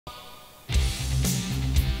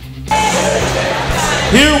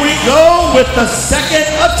Here we go with the second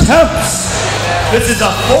attempt. This is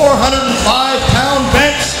a 405-pound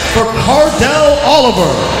bench for Cardell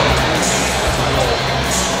Oliver.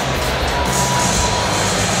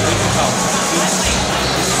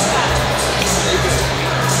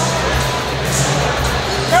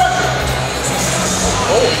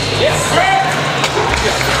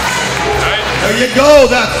 There you go,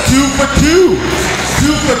 that's 2 for 2.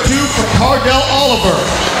 2 for 2 for Cardell Oliver.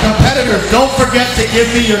 Competitors, don't forget to give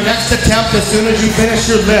me your next attempt as soon as you finish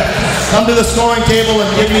your lift. Come to the scoring table and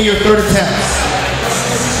give me your third attempt.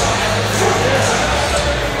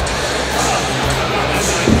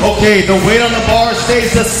 Okay, the weight on the bar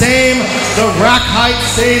stays the same. The rack height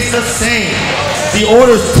stays the same. The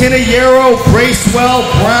order's Tinayero, Bracewell,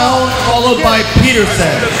 Brown, followed by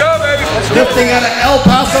Peterson. Lifting out of El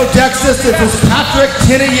Paso, Texas, this is Patrick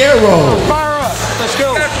Tinayero. Fire up. Let's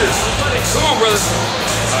go. Come on, brother.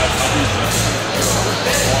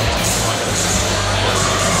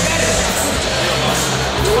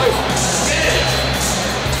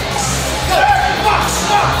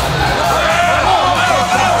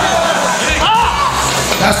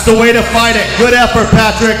 That's the way to fight it. Good effort,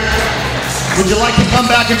 Patrick. Would you like to come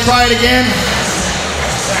back and try it again?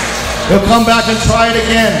 He'll come back and try it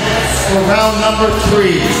again for round number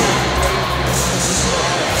 3.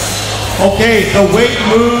 Okay, the weight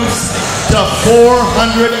moves to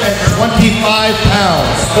 425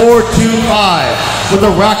 pounds, 425, with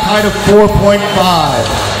a rack height of 4.5.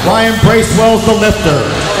 Ryan Bracewell's the lifter.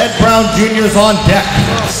 Ed Brown Jr. is on deck.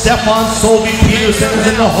 Stefan Solby Peterson is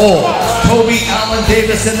in the hole. Toby Allen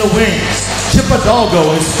Davis in the wings. Chip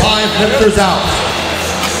Hidalgo is 5 lifters out.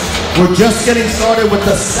 We're just getting started with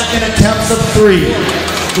the second attempts of 3.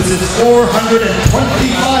 This is 425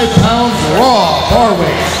 pounds raw bar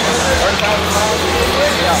weight.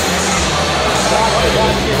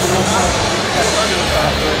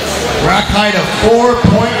 Rack height of 4.5.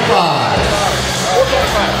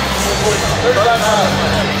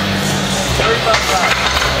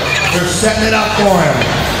 They're setting it up for him.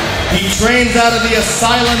 He trains out of the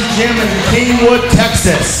Asylum Gym in Kingwood,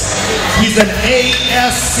 Texas. He's an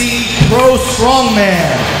ASC Pro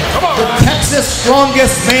Strongman, the Texas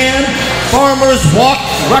Strongest Man Farmers Walk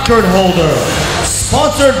record holder.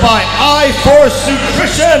 Sponsored by I-Force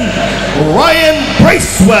Nutrition, Ryan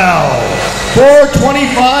Bracewell.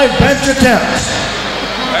 425 bench attempt.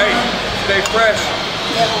 Hey, stay fresh.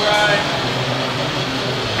 All right.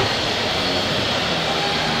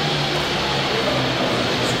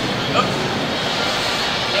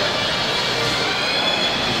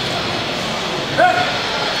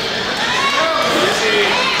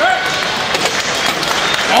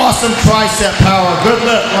 Awesome tricep power. Good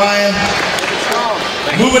lift, Ryan.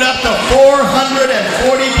 Move it up to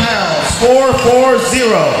 440 pounds. 440.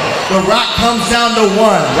 The rack comes down to 1.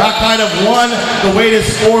 Rack height of 1. The weight is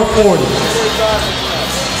 440.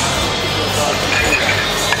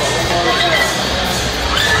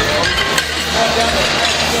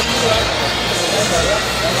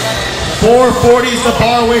 440 is the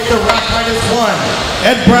bar weight. The rack height is 1.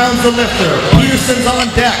 Ed Brown's the lifter. Peterson's on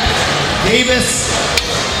deck. Davis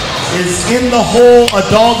is in the hole.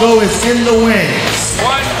 Hidalgo is in the wings.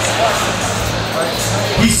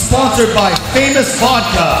 He's sponsored by Famous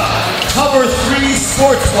Vodka, Cover 3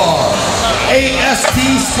 Sports Bar, AST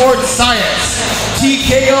Sports Science,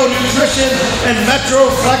 TKO Nutrition, and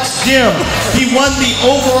Metroflex Gym. He won the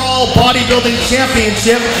overall bodybuilding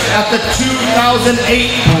championship at the 2008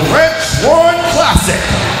 Branch Warren Classic.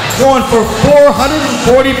 Going for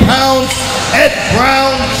 440 pounds, Ed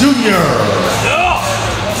Brown Jr.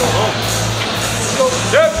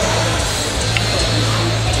 Yep.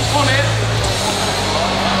 Come on, Ed.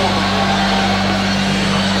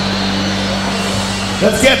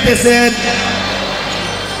 Let's get this in.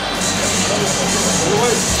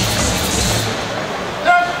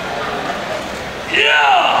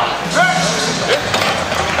 Yeah.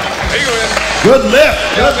 There you go, Ed. Good lift.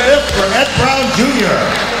 Good lift for Ed Brown Jr.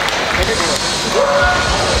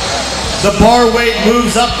 The bar weight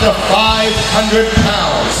moves up to 500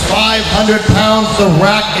 pounds. 500 pounds, the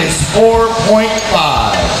rack is 4.5.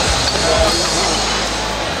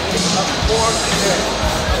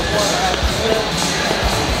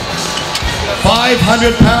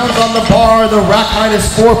 500 pounds on the bar, the rack height is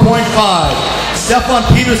 4.5. Stefan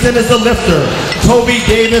Peterson is the lifter. Toby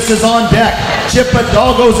Davis is on deck. Chip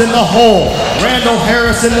Hidalgo's in the hole. Randall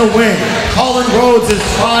Harris in the wing. Colin Rhodes is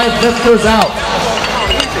 5 lifters out.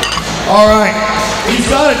 All right, he's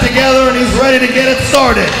got it together and he's ready to get it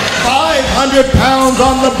started. 5 500 pounds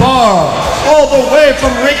on the bar, all the way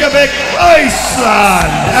from Reykjavik,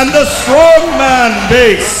 Iceland, and the strongman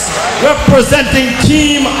base, representing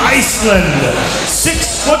Team Iceland,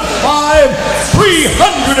 6'5",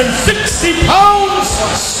 360 pounds,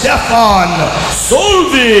 Stefan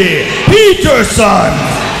Solvi Peterson.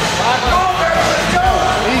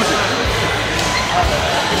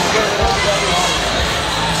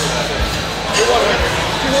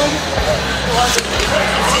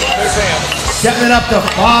 Setting it up to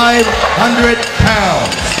 500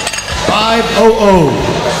 pounds.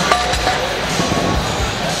 500.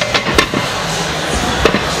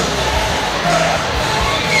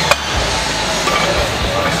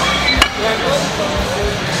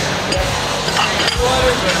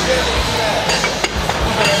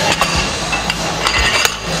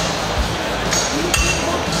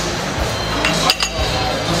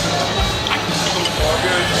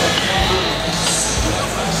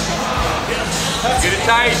 Get it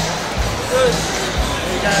tight.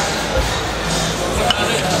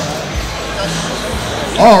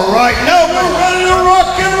 All right, now we're ready to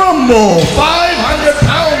rock and rumble. 500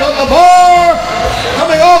 pounds on the bar.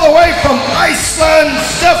 Coming all the way from Iceland,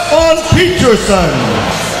 Stefan Peterson.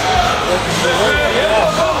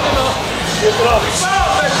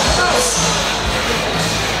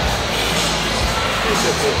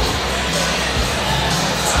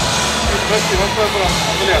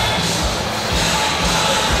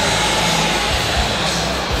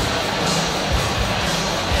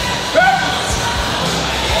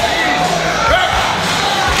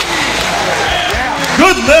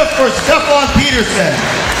 Good lift for Stefan Peterson.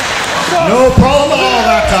 No problem at all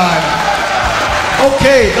that time.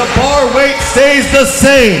 Okay, the bar weight stays the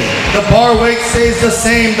same. The bar weight stays the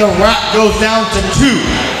same. The rack goes down to 2.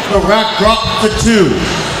 The rack drops to 2.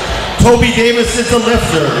 Toby Davis is the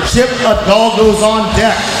lifter. Chip Adal goes on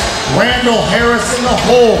deck. Randall Harris in the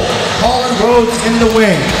hole. Colin Rhodes in the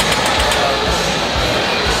wing.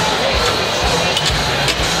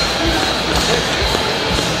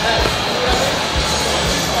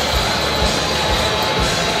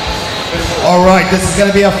 All right, this is going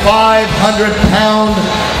to be a 500-pound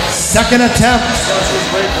second attempt.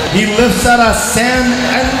 He lifts out of San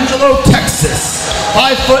Angelo, Texas.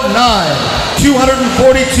 5'9",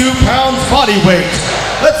 242 pounds body weight.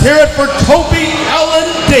 Let's hear it for Toby Allen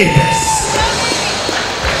Davis.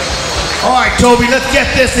 All right, Toby, let's get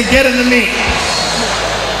this and get in the meat.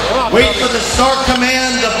 Wait for the start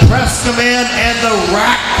command, the press command, and the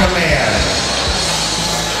rack command.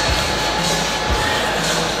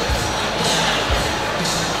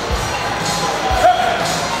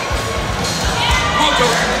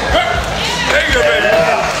 There you go, baby.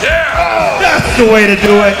 Yeah. That's the way to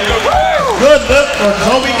do it. Good lift for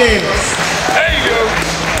Toby Davis. There you go.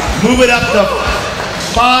 Move it up to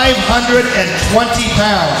 520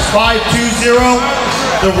 pounds. 520.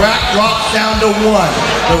 The rack drops down to 1.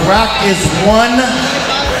 The rack is 1.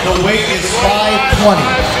 The weight is 520.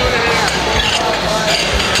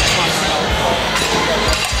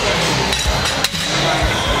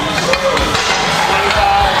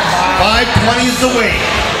 520 is the weight.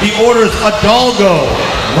 The orders Adalgo,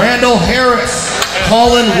 Randall Harris,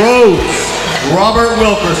 Colin Rhodes, Robert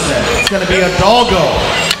Wilkerson. It's going to be Adalgo,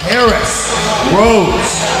 Harris,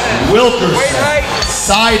 Rhodes, Wilkerson,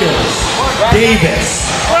 Siders, Davis.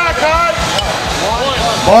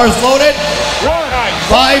 Bars loaded.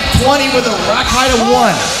 520 with a rack height of 1.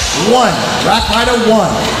 Rack height of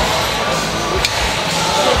 1.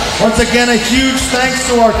 Once again, a huge thanks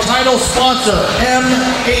to our title sponsor,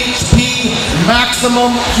 MHP,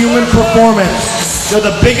 Maximum Human Performance. They're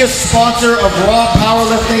the biggest sponsor of raw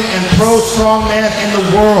powerlifting and pro strongman in the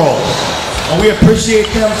world. And we appreciate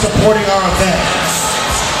them supporting our event.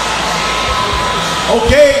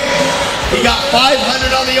 Okay, he got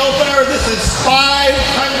 500 on the opener. This is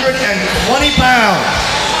 520 pounds.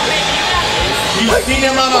 You've seen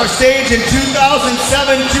him on our stage in 2007, 2009,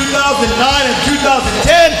 and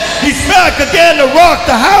 2010. He's back again to rock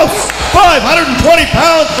the house. 520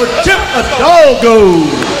 pounds for Chip Adalgo.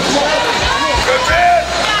 Good man.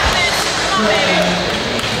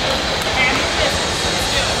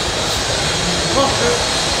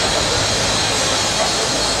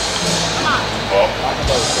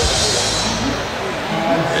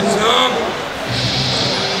 It's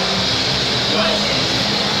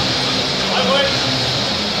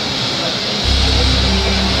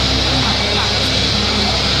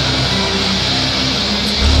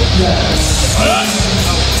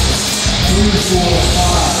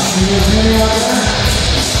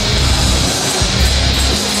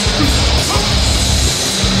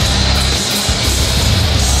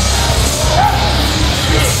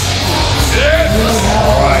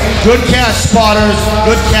Good catch, spotters.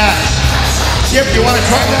 Good catch. Chip, you want to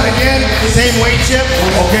try that again? Same weight, Chip?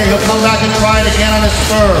 Okay, he'll come back and try it again on his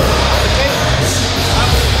spur.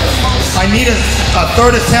 I need a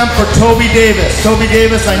third attempt for Toby Davis. Toby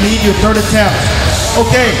Davis, I need your third attempt.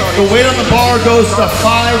 Okay, the weight on the bar goes to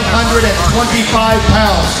 525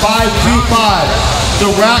 pounds, 525.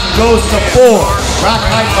 The rack goes to 4. Rack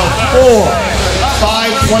height of 4.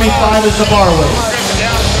 525 is the bar weight.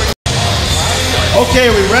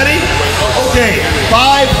 Okay, we ready? Okay,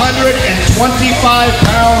 525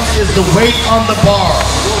 pounds is the weight on the bar.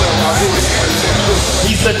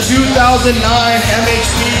 He's the 2009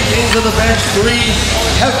 MHP Kings of the Bench 3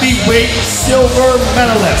 heavyweight silver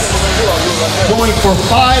medalist. Going for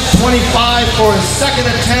 525 for his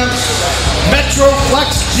second attempt.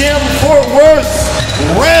 Metroflex Gym Fort Worth,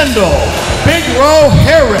 Randall Big Row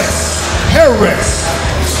Harris.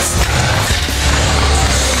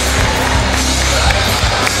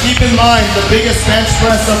 Keep in mind, the biggest bench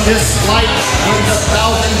press of this flight wins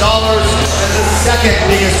 $1,000, and the second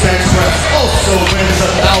biggest bench press also wins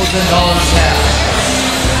 $1,000 cash.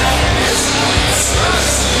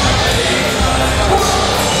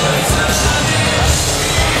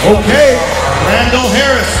 Okay, Randall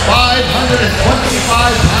Harris, 525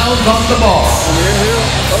 pounds on the bar.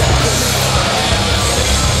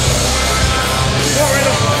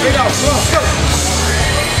 Get out, come on, go.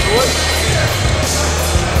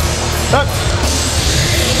 Up.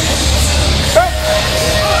 Up.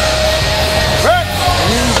 Right.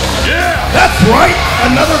 Yeah. That's right.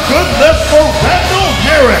 Another good lift for Randall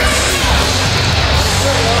Harris.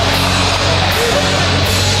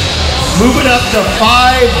 Moving up to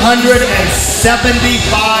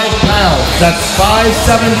 575 pounds. That's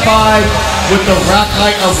 575 with the rack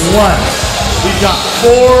height of 1. We've got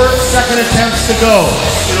 4 second attempts to go.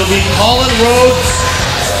 It'll be Colin Rhodes,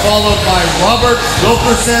 followed by Robert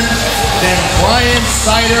Wilkerson, then Brian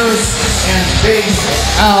Siders, and Big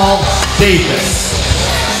Al Davis.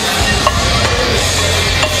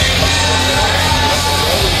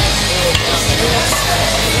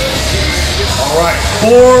 All right,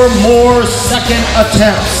 4 more second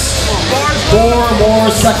attempts. 4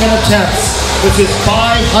 more second attempts. This is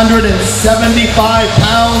 575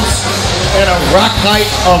 pounds and a rack height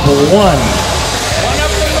of 1. One up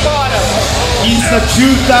from the bottom. He's the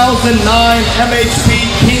 2009 MHP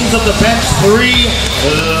Kings of the Bench 3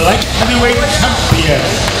 light heavyweight champion.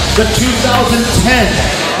 The 2010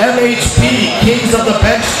 MHP Kings of the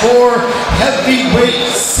Bench 4 heavyweight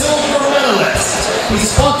silver medalist. He's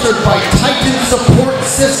sponsored by Titan Support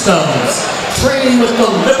Systems. Training with the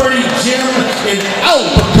Liberty Gym in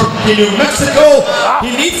Albuquerque, New Mexico.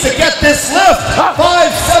 He needs to get this lift.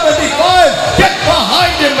 575. Get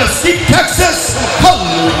behind him, Mesquite, Texas.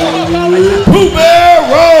 Pooh Bear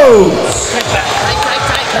Rhodes.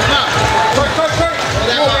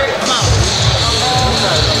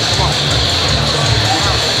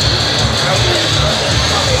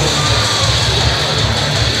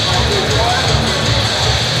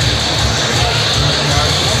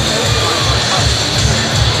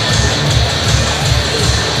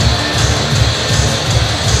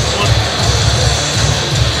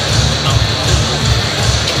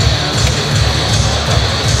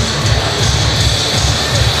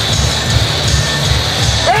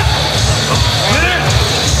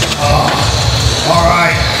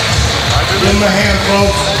 Give him a hand,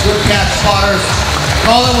 folks. Good catch, spotters.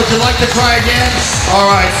 Colin, would you like to try again? All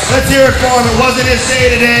right, let's hear it for him. It wasn't his day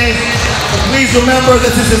today. But please remember,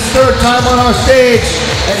 this is his 3rd time on our stage,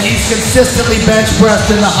 and he's consistently bench pressed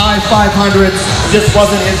in the high 500s. Just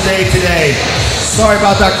wasn't his day today. Sorry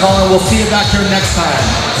about that, Colin. We'll see you back here next time.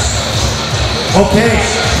 Okay,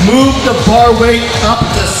 move the bar weight up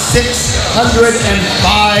to 605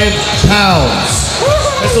 pounds.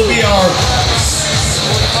 This will be our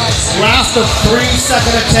last of 3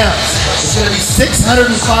 second attempts. It's going to be 605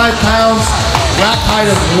 pounds, rack height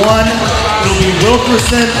of 1. It'll be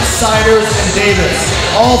Wilkerson, Siders, and Davis.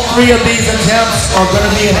 All 3 of these attempts are going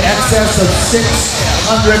to be in excess of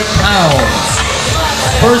 600 pounds.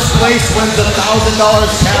 First place wins $1,000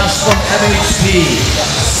 cash from MHP.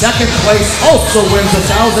 Second place also wins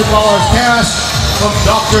 $1,000 cash from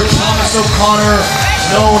Dr. Thomas O'Connor,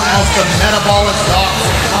 known as the Metabolic Doc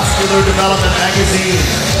from Muscular Development Magazine.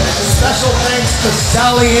 Special thanks to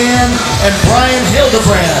Sally Ann and Brian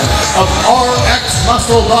Hildebrand of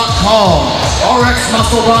RxMuscle.com.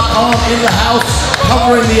 RxMuscle.com in the house,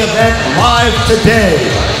 covering the event live today.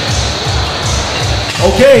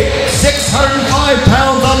 Okay, 605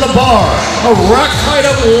 pounds on the bar, a rack height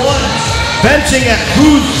of 1, benching at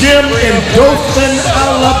Who's Gym in Dothan,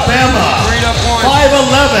 Alabama.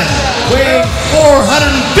 5'11", weighing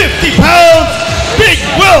 450 pounds, Big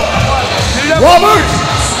Will, Robert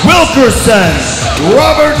Wilkerson.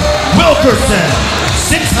 Robert Wilkerson,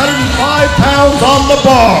 605 pounds on the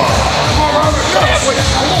bar.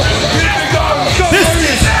 This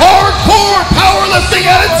is hardcore powerlifting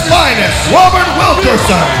at its finest. Robert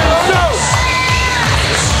Wilkerson.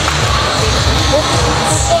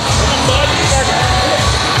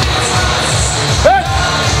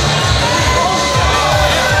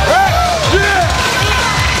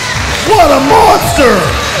 What a monster!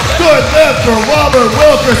 Good lift for Robert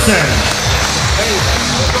Wilkerson.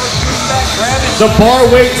 The bar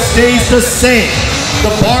weight stays the same.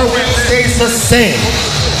 The bar weight stays the same.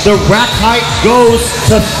 The rack height goes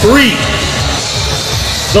to 3.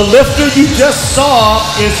 The lifter you just saw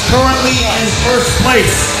is currently in first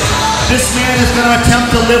place. This man is going to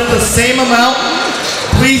attempt to lift the same amount.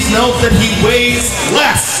 Please note that he weighs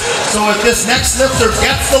less. So if this next lifter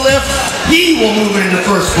gets the lift, he will move into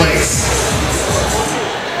first place.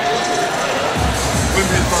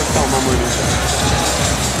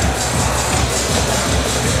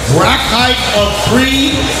 Rack height of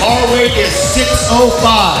 3, bar weight is 605.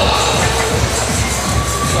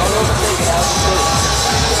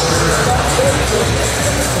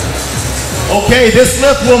 Okay, this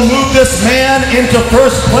lift will move this man into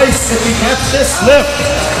first place if he gets this lift.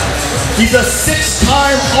 He's a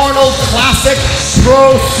 6-time Arnold Classic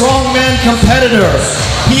Pro Strongman competitor.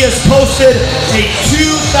 He has posted a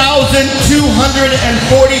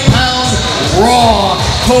 2,240-pound raw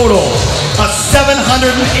total, a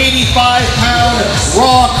 785-pound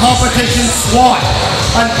raw competition squat,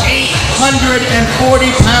 an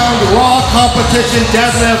 840-pound raw competition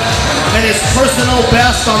deadlift, and his personal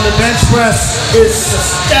best on the bench press is a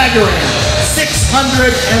staggering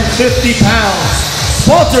 650 pounds.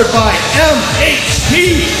 Sponsored by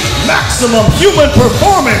MHP, Maximum Human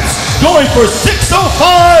Performance, going for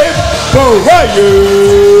 605, Brian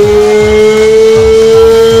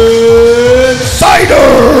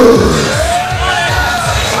Siders.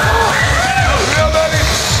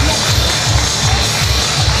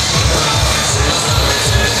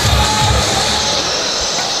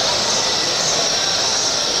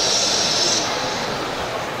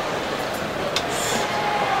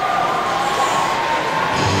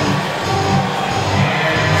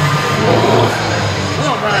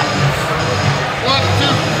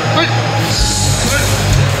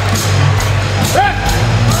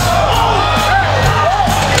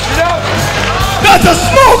 That's a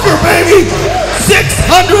smoker, baby!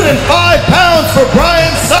 605 pounds for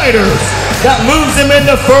Brian Siders. That moves him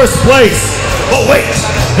into first place. But wait,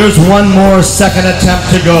 there's one more second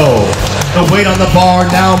attempt to go. The weight on the bar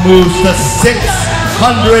now moves to 650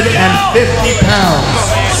 pounds.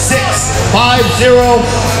 650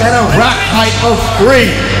 and a rack height of 3.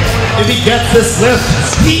 If he gets this lift,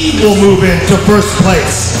 he will move into first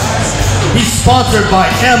place. He's sponsored by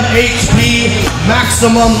MHP,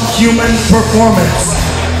 Maximum Human Performance.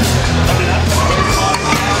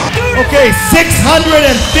 Okay,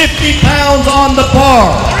 650 pounds on the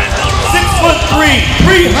bar. 6'3",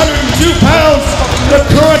 302 pounds, the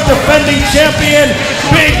current defending champion,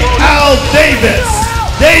 Big Al Davis.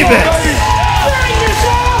 Davis.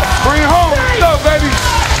 Bring it home. Let's go, baby.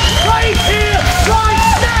 Right here, right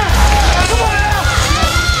now. Come on out.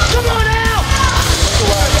 Come on out. Come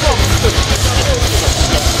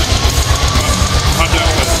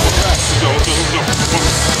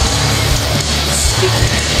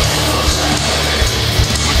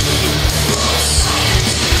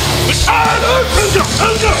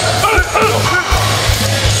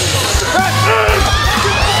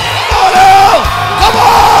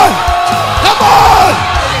on! Come on!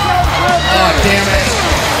 Oh, damn it.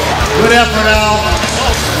 Good effort, Al.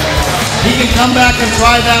 He can come back and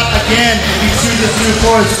try that again if he chooses to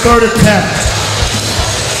for his third attempt.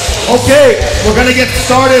 Okay, we're going to get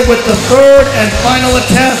started with the third and final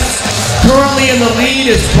attempt. Currently in the lead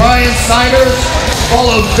is Brian Siders,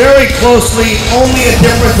 followed very closely, only a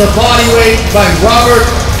difference of body weight, by Robert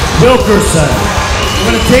Wilkerson.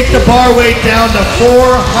 We're going to take the bar weight down to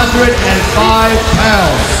 405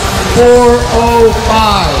 pounds. 405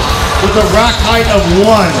 with a rack height of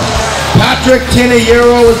 1. Patrick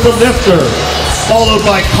Tinayero is the lifter, followed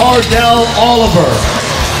by Cardell Oliver,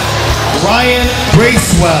 Ryan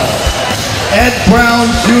Bracewell, Ed Brown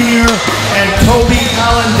Jr., and Toby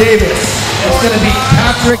Allen Davis. It's going to be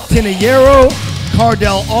Patrick Tinayero,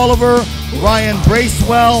 Cardell Oliver, Ryan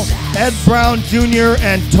Bracewell, Ed Brown Jr.,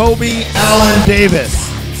 and Toby Allen Davis.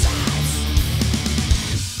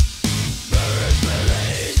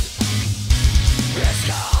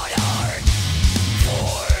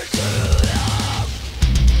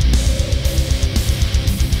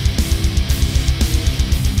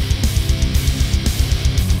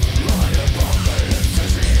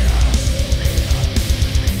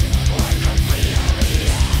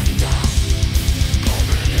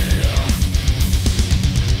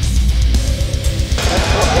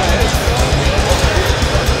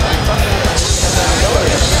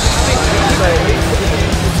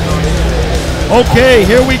 Okay,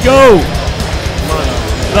 here we go.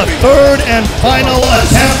 The third and final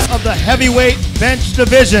attempt of the heavyweight bench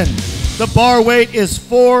division. The bar weight is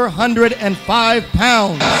 405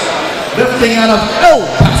 pounds. Lifting out of El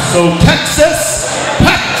Paso, Texas,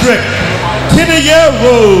 Patrick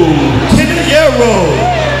Tinajero.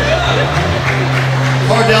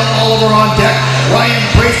 Cardell Oliver on deck, Ryan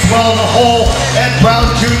Bracewell in the hole, Ed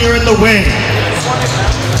Brown Jr. in the wing.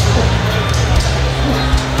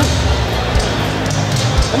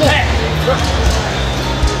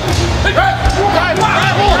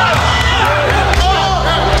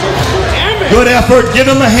 Good effort, give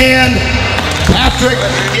him a hand. Patrick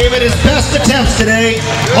gave it his best attempts today.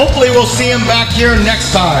 Hopefully we'll see him back here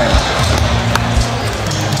next time.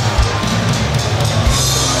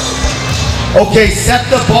 Okay, set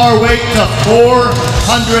the bar weight to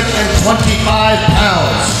 425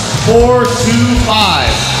 pounds. 425.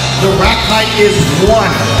 The rack height is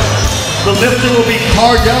 1. The lifter will be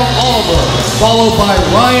Cardell Oliver, followed by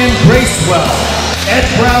Ryan Bracewell, Ed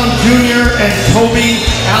Brown Jr., and Toby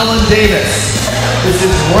Allen Davis. This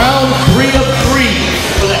is round 3 of 3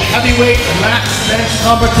 for the heavyweight max bench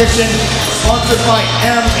competition, sponsored by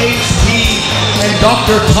MHP and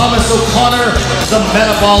Dr. Thomas O'Connor, the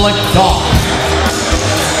metabolic doc.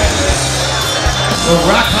 The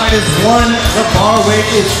rack height is 1, the bar weight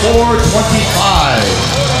is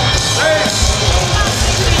 425.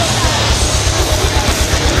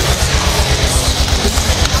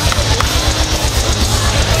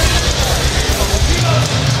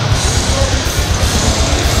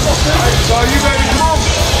 So you ready to move?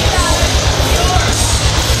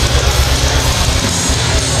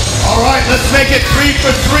 All right, let's make it 3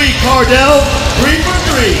 for 3, Cardell. 3 for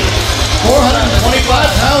 3. 425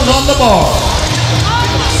 pounds on the bar.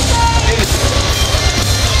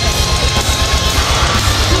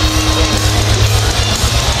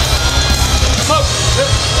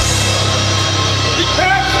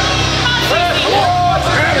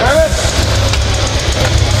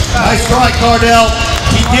 Nice try, Cardell.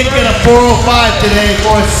 He did get a 405 today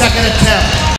for his second attempt.